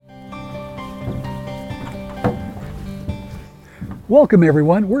Welcome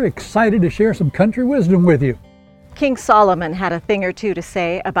everyone. We're excited to share some country wisdom with you. King Solomon had a thing or two to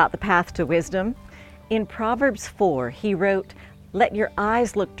say about the path to wisdom. In Proverbs 4, he wrote, "Let your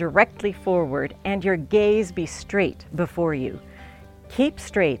eyes look directly forward and your gaze be straight before you. Keep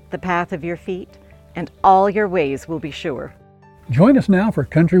straight the path of your feet, and all your ways will be sure." Join us now for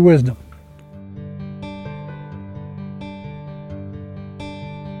country wisdom.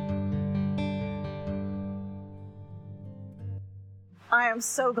 I am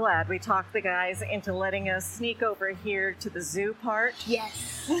so glad we talked the guys into letting us sneak over here to the zoo part.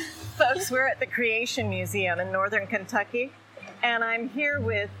 Yes. Folks, we're at the Creation Museum in northern Kentucky, and I'm here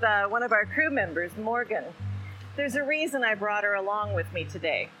with one of our crew members, Morgan. There's a reason I brought her along with me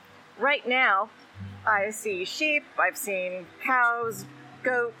today. Right now, I see sheep, I've seen cows,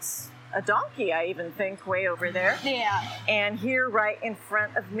 goats, a donkey, I even think, way over there. Yeah. And here right in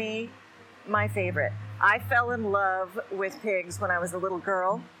front of me, my favorite. I fell in love with pigs when I was a little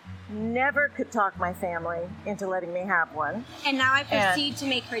girl. Never could talk my family into letting me have one. And now I proceed to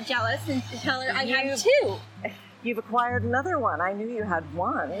make her jealous and to tell her I have two. You've acquired another one. I knew you had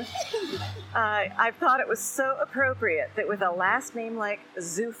one. I thought it was so appropriate that with a last name like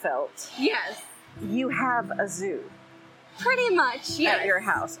Zoofelt, Yes. you have a zoo Pretty much, yes. at your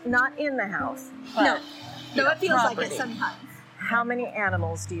house. Not in the house, No. but No, it feels like property. it sometimes. How many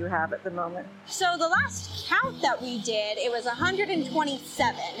animals do you have at the moment? So the last count that we did, it was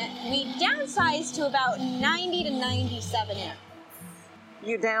 127. We downsized to about 90 to 97 animals.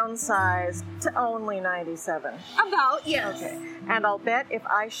 You downsized to only 97. About, yes. Okay. And I'll bet if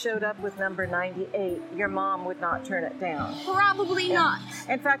I showed up with number 98, your mom would not turn it down. Probably not.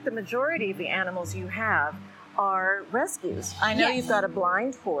 In fact, the majority of the animals you have are rescues. I know Yes. you've got a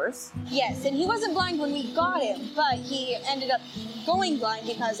blind horse. Yes, and he wasn't blind when we got him, but he ended up going blind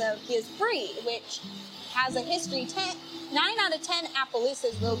because of his breed, which has a history. 9 out of 10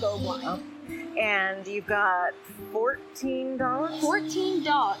 Appaloosas will go blind. And you've got 14 dogs? 14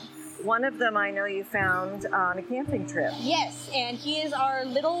 dogs. One of them I know you found on a camping trip. Yes, and he is our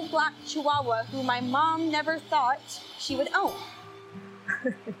little black Chihuahua who my mom never thought she would own.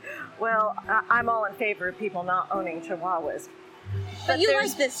 Well, I'm all in favor of people not owning Chihuahuas. But you there's-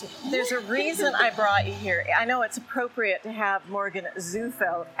 like this one. There's a reason I brought you here. I know it's appropriate to have Morgan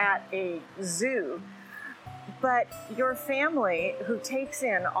Zoofelt at a zoo, but your family, who takes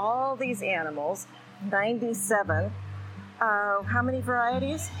in all these animals, 97, how many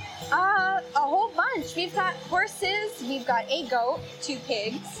varieties? A whole bunch. We've got horses, we've got a goat, 2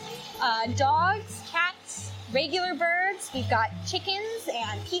 pigs, dogs, cats, regular birds, we've got chickens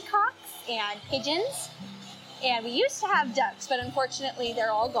and peacocks and pigeons. And we used to have ducks, but unfortunately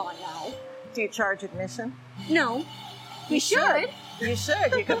they're all gone now. Do you charge admission? No. We should. You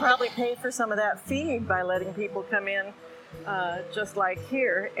should. You could probably pay for some of that feed by letting people come in just like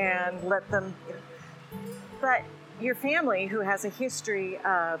here and let them. But your family, who has a history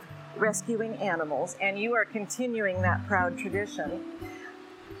of rescuing animals, and you are continuing that proud tradition,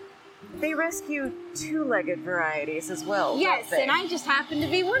 they rescue 2-legged varieties as well. Yes, don't they? and I just happen to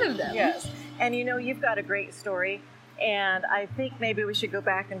be one of them. Yes. And you know, you've got a great story, and I think maybe we should go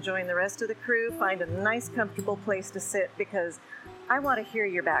back and join the rest of the crew, find a nice, comfortable place to sit, because I want to hear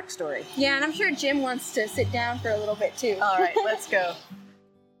your backstory. Yeah, and I'm sure Jim wants to sit down for a little bit too. All right, let's go.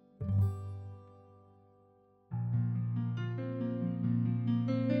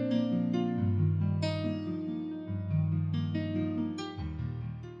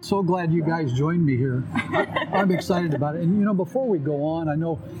 So glad you guys joined me here. I'm excited about it. And you know, before we go on, I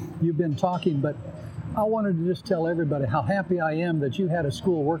know you've been talking, but I wanted to just tell everybody how happy I am that you had a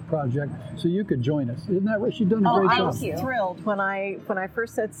school work project so you could join us. Isn't that right? You've done a great I job. was thrilled when I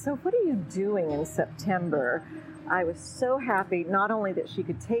first said, "So what are you doing in September?" I was so happy, not only that she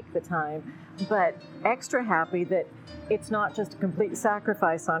could take the time, but extra happy that it's not just a complete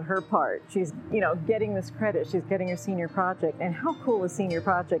sacrifice on her part. She's, getting this credit. She's getting her senior project. And how cool a senior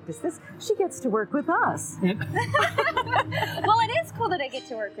project is this? She gets to work with us. Well, it is cool that I get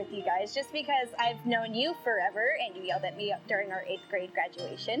to work with you guys, just because I've known you forever, and you yelled at me during our 8th grade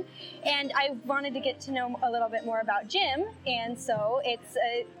graduation. And I wanted to get to know a little bit more about Jim, and so it's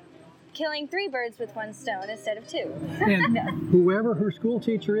killing 3 birds with 1 stone instead of 2. And whoever her school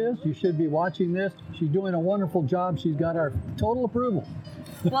teacher is, you should be watching this. She's doing a wonderful job. She's got our total approval.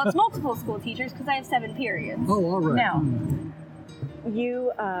 Well, it's multiple school teachers because I have 7 periods. Oh, all right. Now,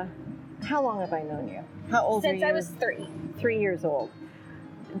 you, how long have I known you? How old are you? Since I was 3. 3 years old.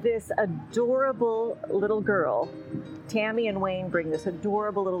 This adorable little girl, Tammy and Wayne bring this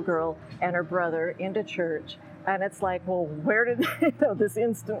adorable little girl and her brother into church. And it's like, well, where did this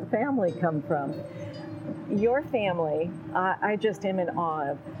instant family come from? your family, I just am in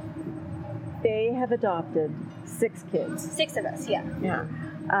awe of. They have adopted 6 kids. 6 of us, yeah. Yeah.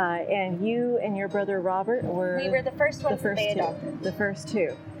 And you and your brother Robert We were the first ones that they adopted. The first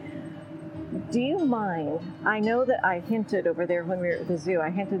 2. Do you mind? I know that I hinted over there when we were at the zoo, I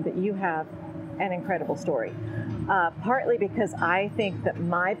hinted that you have an incredible story. Partly because I think that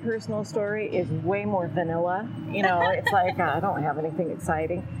my personal story is way more vanilla. You know, it's like, I don't have anything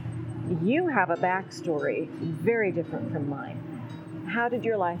exciting. You have a backstory very different from mine. How did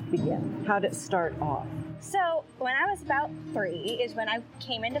your life begin? How did it start off? So when I was about 3 is when I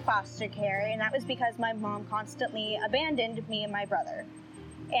came into foster care, and that was because my mom constantly abandoned me and my brother.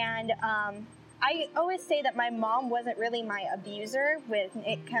 And I always say that my mom wasn't really my abuser when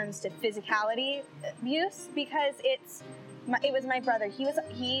it comes to physicality abuse, because it was my brother. He was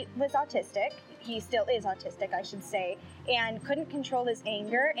autistic. He still is autistic, I should say, and couldn't control his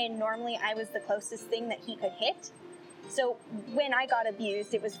anger. And normally I was the closest thing that he could hit. So when I got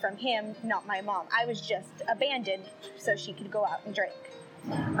abused, it was from him, not my mom. I was just abandoned so she could go out and drink.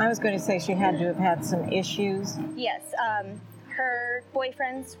 I was going to say she had to have had some issues. Yes. Her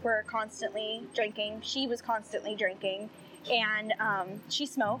boyfriends were constantly drinking. She was constantly drinking. And she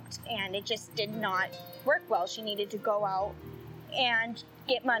smoked, and it just did not work well. She needed to go out and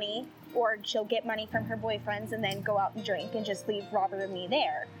get money, or she'll get money from her boyfriends and then go out and drink and just leave Robert and me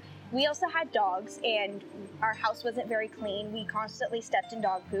there. We also had dogs, and our house wasn't very clean. We constantly stepped in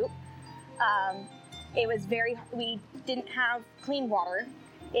dog poop. We didn't have clean water.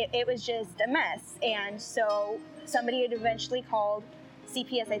 It was just a mess. And so somebody had eventually called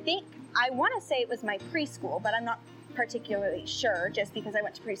CPS, I want to say it was my preschool, but I'm not particularly sure, just because I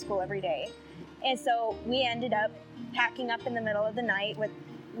went to preschool every day. And so we ended up packing up in the middle of the night with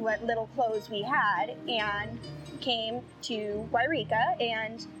what little clothes we had and came to Wairika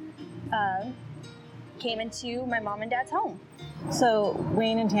and came into my mom and dad's home. So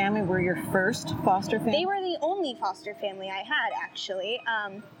Wayne and Tammy were your first foster family? They were the only foster family I had, actually.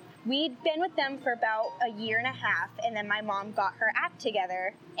 We'd been with them for about a year and a half, and then my mom got her act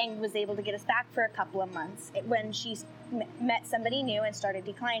together and was able to get us back for a couple of months when she met somebody new and started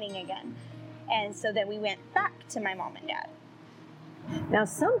declining again. And so then we went back to my mom and dad. Now,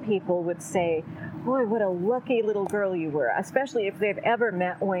 some people would say, boy, what a lucky little girl you were, especially if they've ever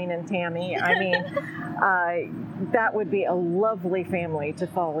met Wayne and Tammy. I mean, that would be a lovely family to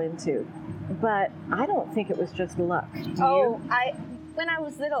fall into. But I don't think it was just luck. Do you? When I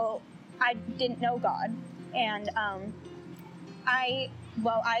was little, I didn't know God. And I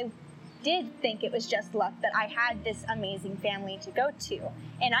did think it was just luck that I had this amazing family to go to.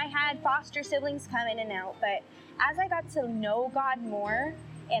 And I had foster siblings come in and out, but as I got to know God more,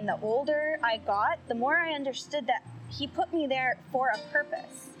 and the older I got, the more I understood that He put me there for a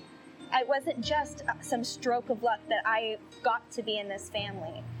purpose. It wasn't just some stroke of luck that I got to be in this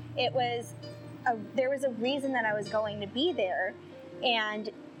family. There was a reason that I was going to be there and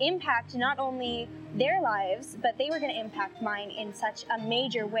impact not only their lives, but they were going to impact mine in such a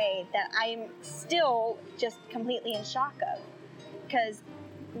major way that I'm still just completely in shock of. Because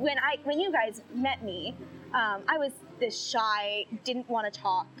when you guys met me, I was this shy, didn't want to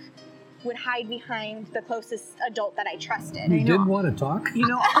talk, would hide behind the closest adult that I trusted. You didn't want to talk? You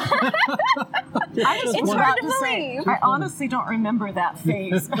know, it's hard to believe. I honestly don't remember that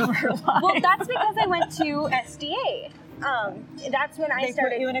phase of her life. Well, that's because I went to SDA. That's when I started.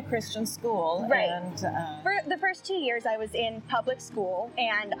 They put you in a Christian school. Right. And, for the first 2 years, I was in public school,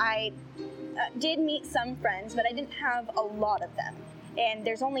 and I did meet some friends, but I didn't have a lot of them. And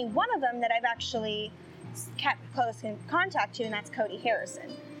there's only one of them that I've actually kept close in contact to, and that's Cody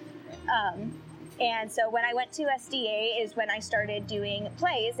Harrison. And so when I went to SDA is when I started doing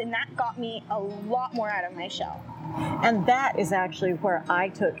plays, and that got me a lot more out of my shell. And that is actually where I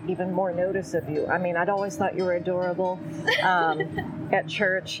took even more notice of you. I mean, I'd always thought you were adorable. At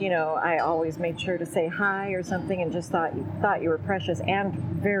church, you know, I always made sure to say hi or something, and just thought you were precious and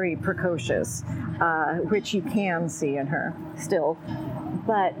very precocious, which you can see in her still.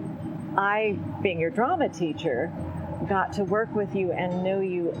 But I, being your drama teacher, got to work with you and know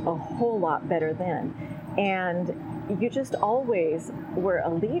you a whole lot better then. And you just always were a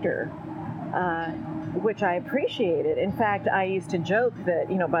leader, which I appreciated. In fact, I used to joke that,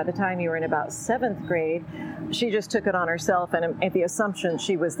 you know, by the time you were in about 7th grade, she just took it on herself, and at the assumption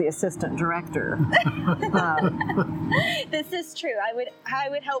she was the assistant director. This is true. I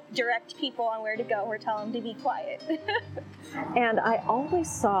would help direct people on where to go or tell them to be quiet. And I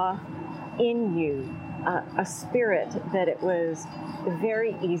always saw in you a spirit that it was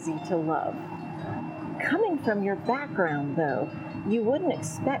very easy to love. Coming from your background, though, you wouldn't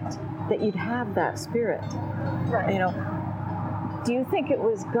expect that you'd have that spirit. Right. You know, do you think it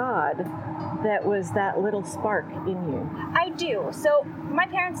was God that was that little spark in you? I do. So my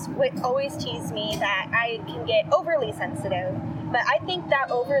parents would always tease me that I can get overly sensitive, but I think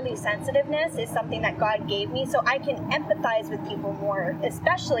that overly sensitiveness is something that God gave me so I can empathize with people more,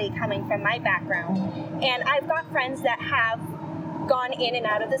 especially coming from my background. And I've got friends that have gone in and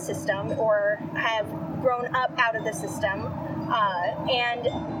out of the system or have grown up out of the system,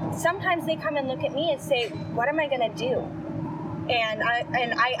 and sometimes they come and look at me and say, what am I going to do? And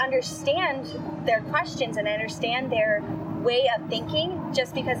I understand their questions and I understand their way of thinking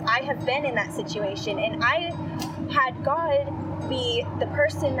just because I have been in that situation. And I had God be the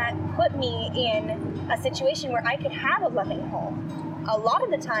person that put me in a situation where I could have a loving home. A lot of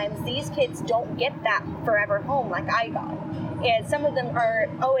the times, these kids don't get that forever home like I got. And some of them are,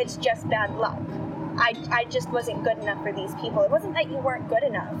 oh, it's just bad luck. I just wasn't good enough for these people. It wasn't that you weren't good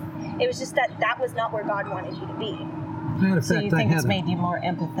enough. It was just that that was not where God wanted you to be. So you think it's made you more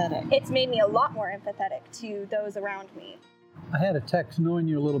empathetic? It's made me a lot more empathetic to those around me. I had a text knowing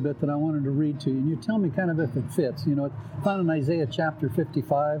you a little bit that I wanted to read to you, and you tell me kind of if it fits. You know, it's found in Isaiah chapter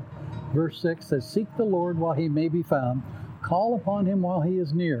 55, verse 6 says, "Seek the Lord while he may be found, call upon him while he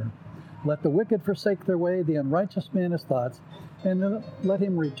is near. Let the wicked forsake their way, the unrighteous man his thoughts, and let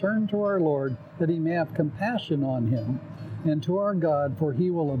him return to our Lord, that he may have compassion on him, and to our God, for he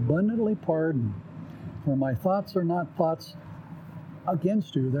will abundantly pardon. For my thoughts are not thoughts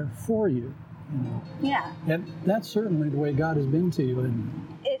against you, they're for you." You know? Yeah. And that's certainly the way God has been to you. And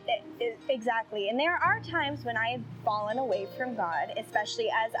Exactly. And there are times when I have fallen away from God, especially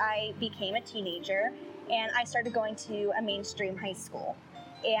as I became a teenager and I started going to a mainstream high school.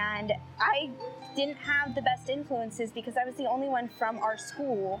 And I didn't have the best influences because I was the only one from our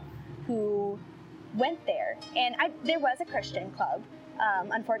school who went there. And there was a Christian club.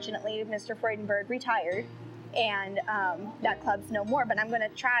 Unfortunately, Mr. Freudenberg retired, and that club's no more, but I'm going to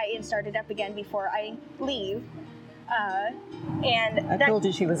try and start it up again before I leave. I told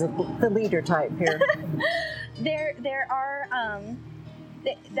you she was the leader type here. There are,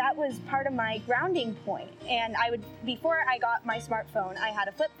 that was part of my grounding point. And before I got my smartphone, I had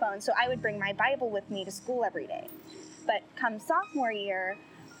a flip phone, so I would bring my Bible with me to school every day. But come sophomore year,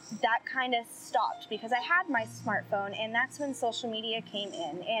 that kind of stopped because I had my smartphone, and that's when social media came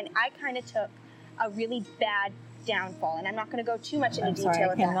in, and I kind of took a really bad downfall. And I'm not going to go too much into detail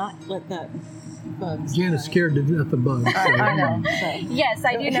with that. I cannot let that bug. Janice scared to death of bugs. So. I know. So. Yes,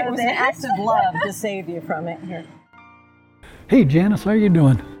 I do know that. It was an act of love to save you from it here. Hey, Janice, how are you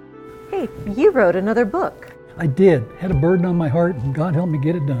doing? Hey, you wrote another book. I did. Had a burden on my heart, and God helped me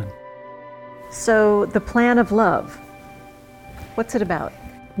get it done. So, The Plan of Love. What's it about?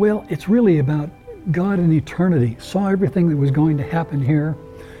 Well, it's really about God in eternity. Saw everything that was going to happen here,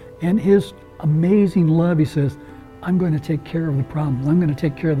 and his amazing love. He says, I'm going to take care of the problems. I'm going to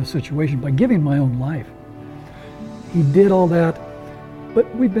take care of the situation by giving my own life. He did all that,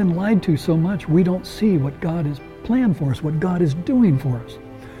 but we've been lied to so much, we don't see what God has planned for us, what God is doing for us.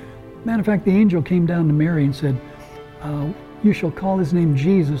 Matter of fact, the angel came down to Mary and said, you shall call his name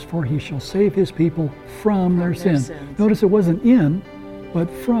Jesus, for he shall save his people from their sins. Notice it wasn't in, but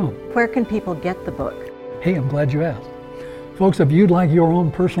from. Where can people get the book? Hey, I'm glad you asked. Folks, if you'd like your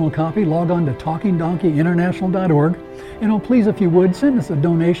own personal copy, log on to talkingdonkeyinternational.org. And please, if you would, send us a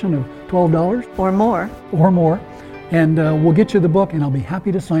donation of $12. Or more. Or more. And we'll get you the book, and I'll be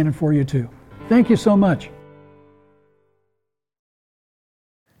happy to sign it for you too. Thank you so much.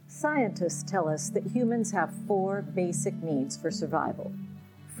 Scientists tell us that humans have 4 basic needs for survival: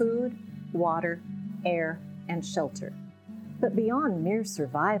 food, water, air, and shelter. But beyond mere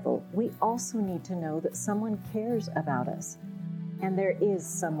survival, we also need to know that someone cares about us. And there is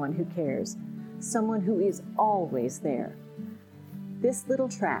someone who cares, someone who is always there. This little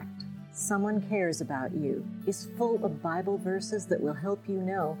tract, Someone Cares About You, is full of Bible verses that will help you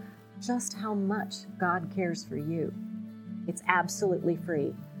know just how much God cares for you. It's absolutely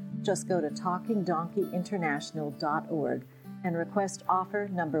free. Just go to talkingdonkeyinternational.org and request offer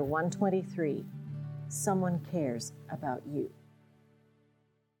number 123. Someone Cares About You.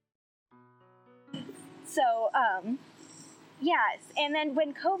 So, yes. And then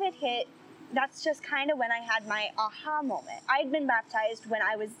when COVID hit, that's just kind of when I had my aha moment. I'd been baptized when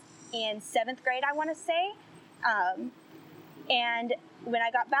I was in 7th grade, I want to say. And when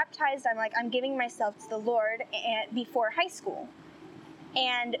I got baptized, I'm like, I'm giving myself to the Lord before high school.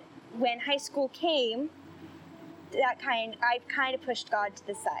 And when high school came, I kind of pushed God to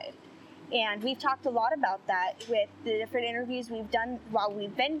the side. And we've talked a lot about that with the different interviews we've done while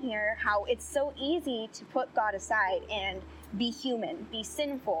we've been here, how it's so easy to put God aside and be human, be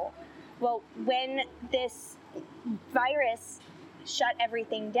sinful. Well, when this virus shut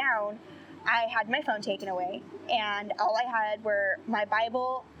everything down, I had my phone taken away, and all I had were my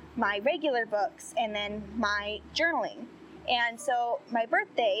Bible, my regular books, and then my journaling. And so my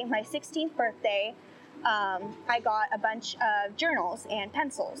birthday, my 16th birthday, I got a bunch of journals and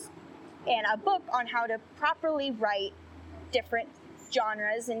pencils and a book on how to properly write different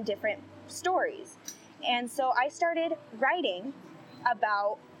genres and different stories. And so I started writing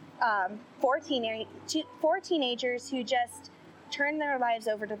about four teenagers who just turn their lives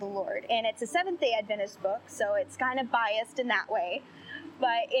over to the Lord. And it's a Seventh-day Adventist book, so it's kind of biased in that way.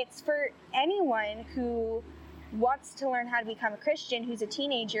 But it's for anyone who wants to learn how to become a Christian, who's a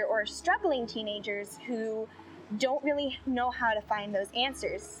teenager, or struggling teenagers who don't really know how to find those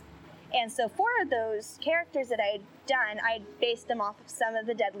answers. And so 4 of those characters that I had done, I based them off of some of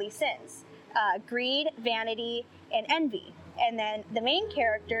the deadly sins. Greed, vanity, and envy. And then the main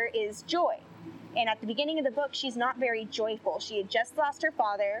character is Joy. And at the beginning of the book, she's not very joyful. She had just lost her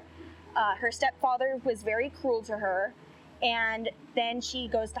father. Her stepfather was very cruel to her. And then she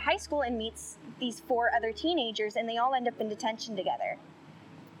goes to high school and meets these 4 other teenagers, and they all end up in detention together.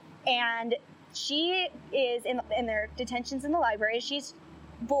 And she is in their detentions in the library. She's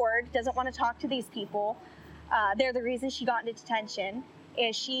bored, doesn't want to talk to these people. They're the reason she got into detention.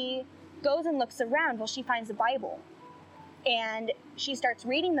 Is she goes and looks around. Well, she finds a Bible, and she starts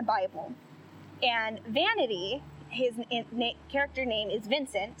reading the Bible. And Vanity, his character name is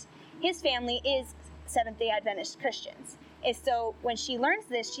Vincent. His family is Seventh-day Adventist Christians. And so when she learns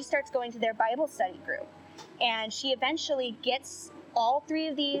this, she starts going to their Bible study group. And she eventually gets all 3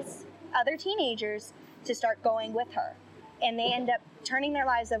 of these other teenagers to start going with her. And they end up turning their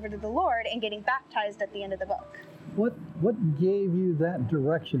lives over to the Lord and getting baptized at the end of the book. What gave you that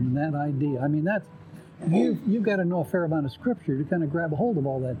direction and that idea? I mean, that's you've got to know a fair amount of scripture to kind of grab a hold of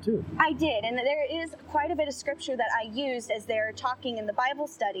all that too. I did, and there is quite a bit of scripture that I used as they're talking in the Bible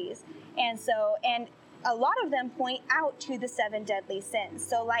studies. And a lot of them point out to the 7 deadly sins.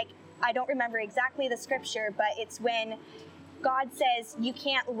 So like, I don't remember exactly the scripture, but it's when God says you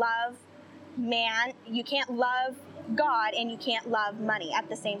can't love man, you can't love God, and you can't love money at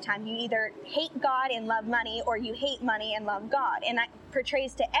the same time. You either hate God and love money, or you hate money and love God. And that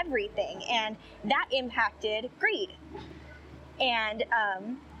portrays to everything. And that impacted greed. And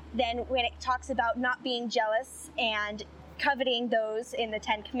then when it talks about not being jealous and coveting those in the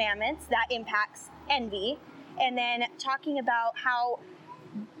 10 Commandments, that impacts envy. And then talking about how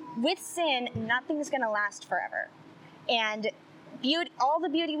with sin, nothing's going to last forever. And beauty, all the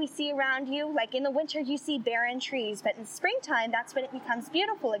beauty we see around you, like in the winter you see barren trees, but in springtime, that's when it becomes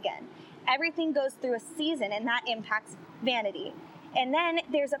beautiful again. Everything goes through a season, and that impacts vanity. And then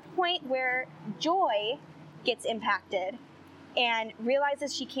there's a point where Joy gets impacted and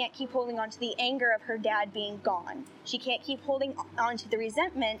realizes she can't keep holding on to the anger of her dad being gone. She can't keep holding on to the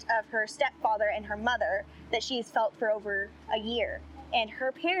resentment of her stepfather and her mother that she's felt for over a year. And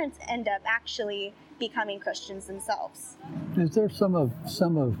her parents end up actually becoming Christians themselves. Is there some of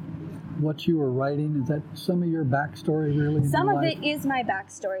what you were writing? Is that some of your backstory really? Some of it is my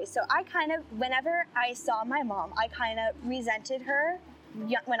backstory. So I kind of, whenever I saw my mom, I kind of resented her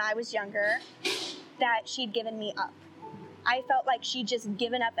when I was younger, that she'd given me up. I felt like she'd just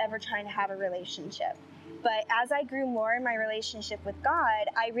given up ever trying to have a relationship. But as I grew more in my relationship with God,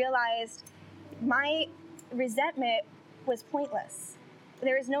 I realized my resentment was pointless.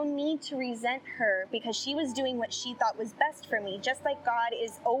 There is no need to resent her because she was doing what she thought was best for me, just like God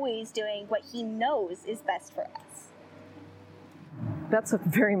is always doing what he knows is best for us. That's a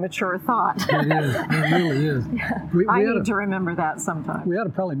very mature thought. It is. It really is. I need to remember that sometime. We ought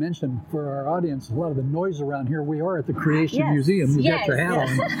to probably mention for our audience a lot of the noise around here. We are at the Creation Museum. You got your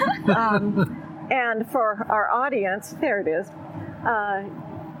hat on. And for our audience, there it is.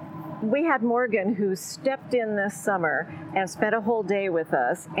 We had Morgan who stepped in this summer and spent a whole day with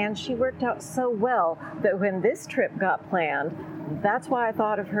us, and she worked out so well that when this trip got planned, that's why I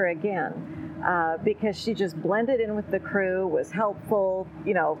thought of her again. Because she just blended in with the crew, was helpful,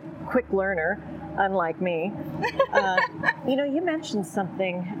 quick learner, unlike me. You mentioned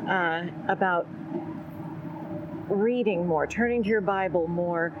something about reading more, turning to your Bible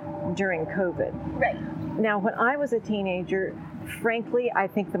more during COVID. Right. Now, when I was a teenager, frankly, I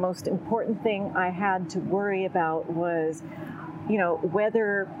think the most important thing I had to worry about was,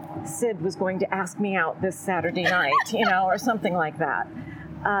 whether Sid was going to ask me out this Saturday night, or something like that.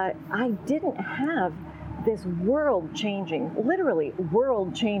 I didn't have this literally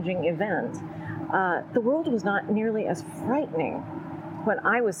world-changing event. The world was not nearly as frightening when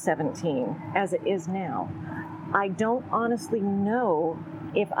I was 17 as it is now. I don't honestly know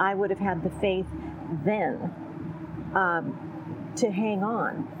if I would have had the faith then to hang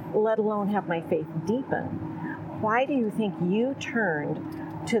on, let alone have my faith deepen. Why do you think you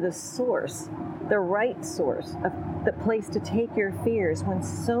turned to the source, the right source, of the place to take your fears, when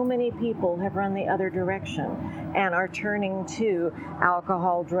so many people have run the other direction and are turning to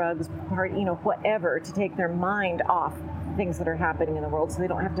alcohol, drugs, whatever, to take their mind off things that are happening in the world so they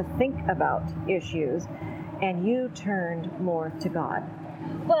don't have to think about issues, and you turned more to God?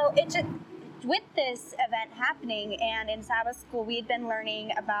 Well, with this event happening and in Sabbath school, we had been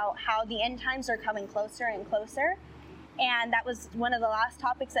learning about how the end times are coming closer and closer. And that was one of the last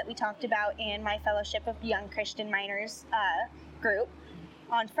topics that we talked about in my Fellowship of Young Christian Minors group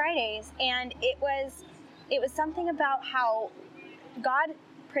on Fridays. And it was something about how God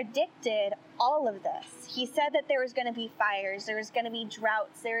predicted all of this. He said that there was going to be fires, there was going to be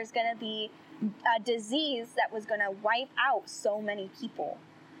droughts, there was going to be a disease that was going to wipe out so many people.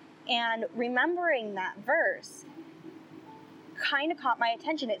 And remembering that verse kind of caught my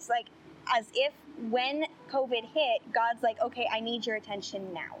attention. It's like as if when COVID hit, God's like, okay, I need your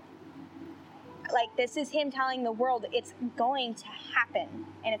attention now. Like, this is him telling the world it's going to happen,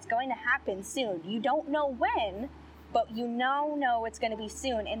 and it's going to happen soon. You don't know when, but you know it's going to be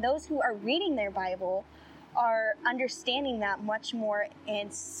soon. And those who are reading their Bible are understanding that much more in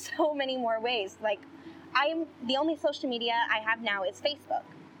so many more ways. Like, the only social media I have now is Facebook.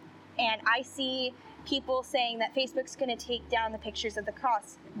 And I see people saying that Facebook's going to take down the pictures of the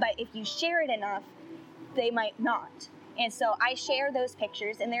cross, but if you share it enough, they might not. And so I share those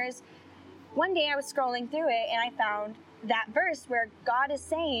pictures, and there's one day I was scrolling through it and I found that verse where God is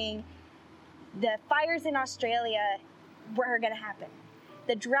saying the fires in Australia were going to happen.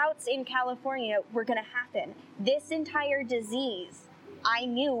 The droughts in California were going to happen. This entire disease I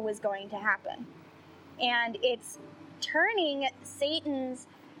knew was going to happen. And it's turning Satan's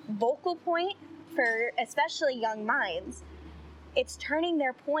vocal point for especially young minds. It's turning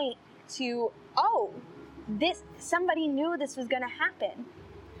their point to, somebody knew this was going to happen.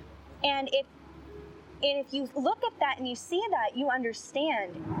 And if you look at that and you see that, you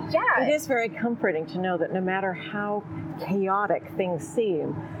understand. Yeah. It is very comforting to know that no matter how chaotic things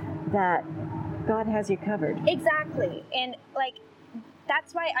seem, that God has you covered. Exactly. And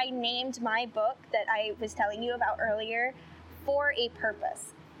that's why I named my book that I was telling you about earlier, For a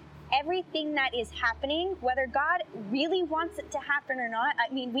Purpose. Everything that is happening, whether God really wants it to happen or not,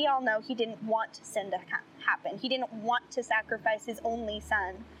 I mean, we all know he didn't want sin to happen. He didn't want to sacrifice his only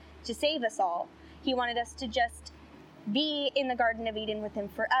son to save us all. He wanted us to just be in the Garden of Eden with him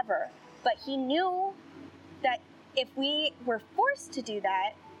forever. But he knew that if we were forced to do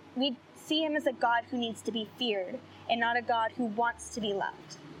that, we'd see him as a God who needs to be feared and not a God who wants to be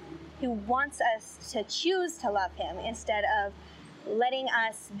loved, who wants us to choose to love him instead of letting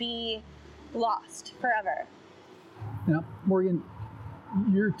us be lost forever. Now, Morgan,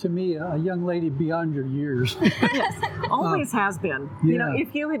 you're to me a young lady beyond your years. Always has been. Yeah. You know,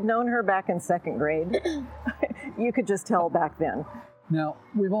 if you had known her back in second grade, you could just tell back then. Now,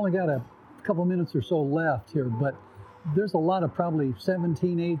 we've only got a couple minutes or so left here, but there's a lot of probably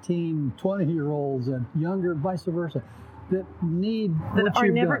 17, 18, 20-year-olds and younger, vice versa, that need that are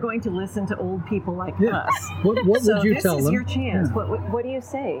never done. going to listen to old people like us. What so would you tell them? This is your chance. Yeah. What do you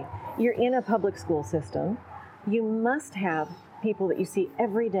say? You're in a public school system. You must have people that you see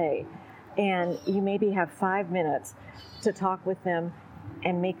every day, and you maybe have 5 minutes to talk with them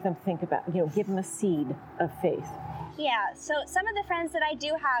and make them think about, give them a seed of faith. Yeah, so some of the friends that I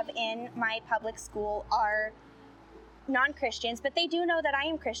do have in my public school are non-Christians, but they do know that I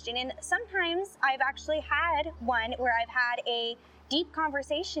am Christian. And sometimes I've actually had one where I've had a deep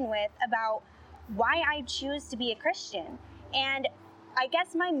conversation with about why I choose to be a Christian. And I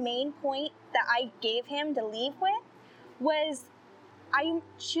guess my main point that I gave him to leave with was I'm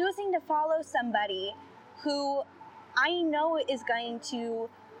choosing to follow somebody who I know is going to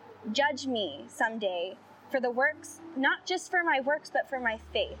judge me someday for the works, not just for my works, but for my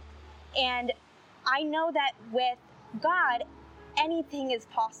faith. And I know that with God, anything is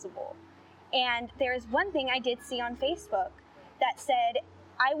possible. And there's one thing I did see on Facebook that said,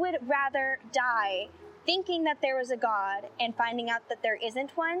 I would rather die thinking that there was a God and finding out that there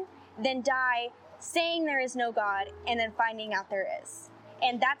isn't one than die saying there is no God and then finding out there is.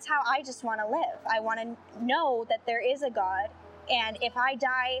 And that's how I just want to live. I want to know that there is a God. And if I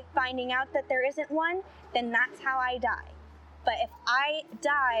die finding out that there isn't one, then that's how I die. But if I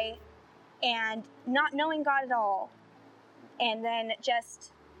die and not knowing God at all, and then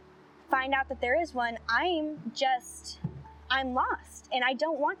just find out that there is one, I'm lost. And I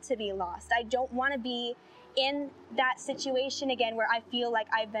don't want to be lost. I don't want to be in that situation again where I feel like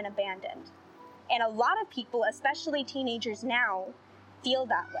I've been abandoned. And a lot of people, especially teenagers now, feel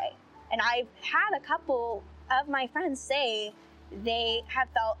that way. And I've had a couple of my friends say they have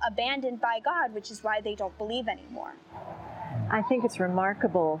felt abandoned by God, which is why they don't believe anymore. I think it's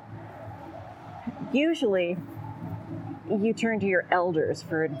remarkable. Usually, you turn to your elders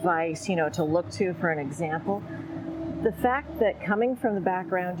for advice, to look to for an example. The fact that coming from the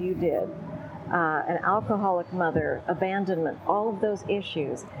background you did, an alcoholic mother, abandonment, all of those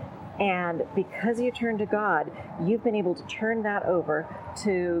issues, and because you turned to God, you've been able to turn that over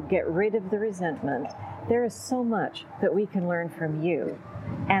to get rid of the resentment. There is so much that we can learn from you.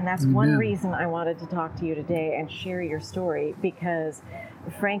 And that's Amen. one reason I wanted to talk to you today and share your story, because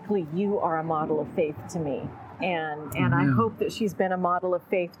frankly, you are a model of faith to me. And I hope that she's been a model of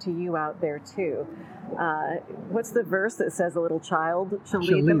faith to you out there too. What's the verse that says a little child shall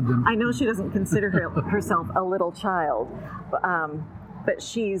lead them? I know she doesn't consider herself a little child, but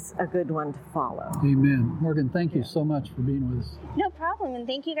she's a good one to follow. Amen. Morgan, thank you so much for being with us. No problem, and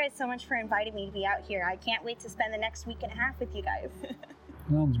thank you guys so much for inviting me to be out here. I can't wait to spend the next week and a half with you guys.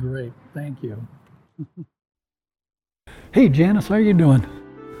 Sounds great. Thank you. Hey, Janice, how are you doing?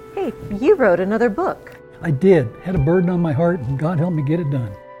 Hey, you wrote another book. I did. Had a burden on my heart, and God helped me get it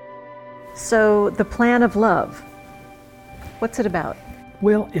done. So, The Plan of Love, what's it about?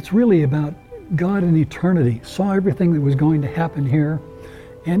 Well, it's really about God in eternity. Saw everything that was going to happen here,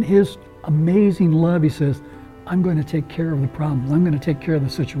 and His amazing love. He says, I'm going to take care of the problems. I'm going to take care of the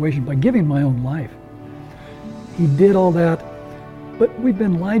situation by giving my own life. He did all that, but we've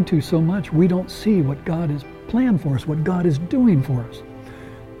been lied to so much, we don't see what God has planned for us, what God is doing for us.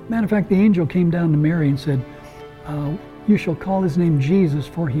 Matter of fact, the angel came down to Mary and said, you shall call his name Jesus,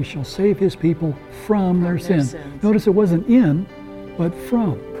 for he shall save his people from their sins. Notice it wasn't in, but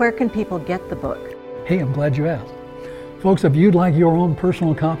from. Where can people get the book? Hey, I'm glad you asked. Folks, if you'd like your own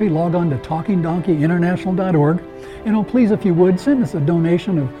personal copy, log on to talkingdonkeyinternational.org. And please, if you would, send us a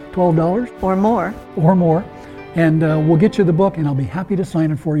donation of $12. Or more. Or more. And we'll get you the book, and I'll be happy to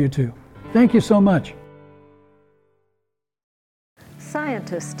sign it for you too. Thank you so much.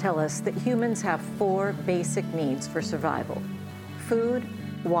 Scientists tell us that humans have 4 basic needs for survival: food,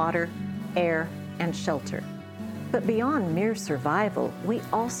 water, air, and shelter. But beyond mere survival, we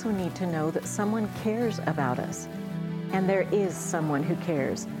also need to know that someone cares about us. And there is someone who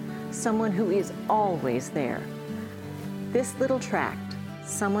cares, someone who is always there. This little tract,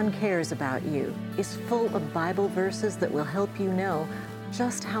 Someone Cares About You, is full of Bible verses that will help you know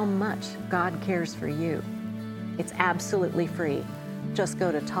just how much God cares for you. It's absolutely free. Just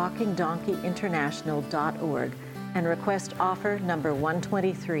go to talkingdonkeyinternational.org and request offer number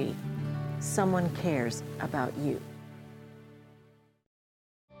 123. Someone Cares About You.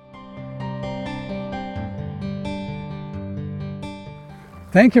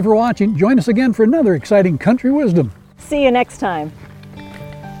 Thank you for watching. Join us again for another exciting Country Wisdom. See you next time.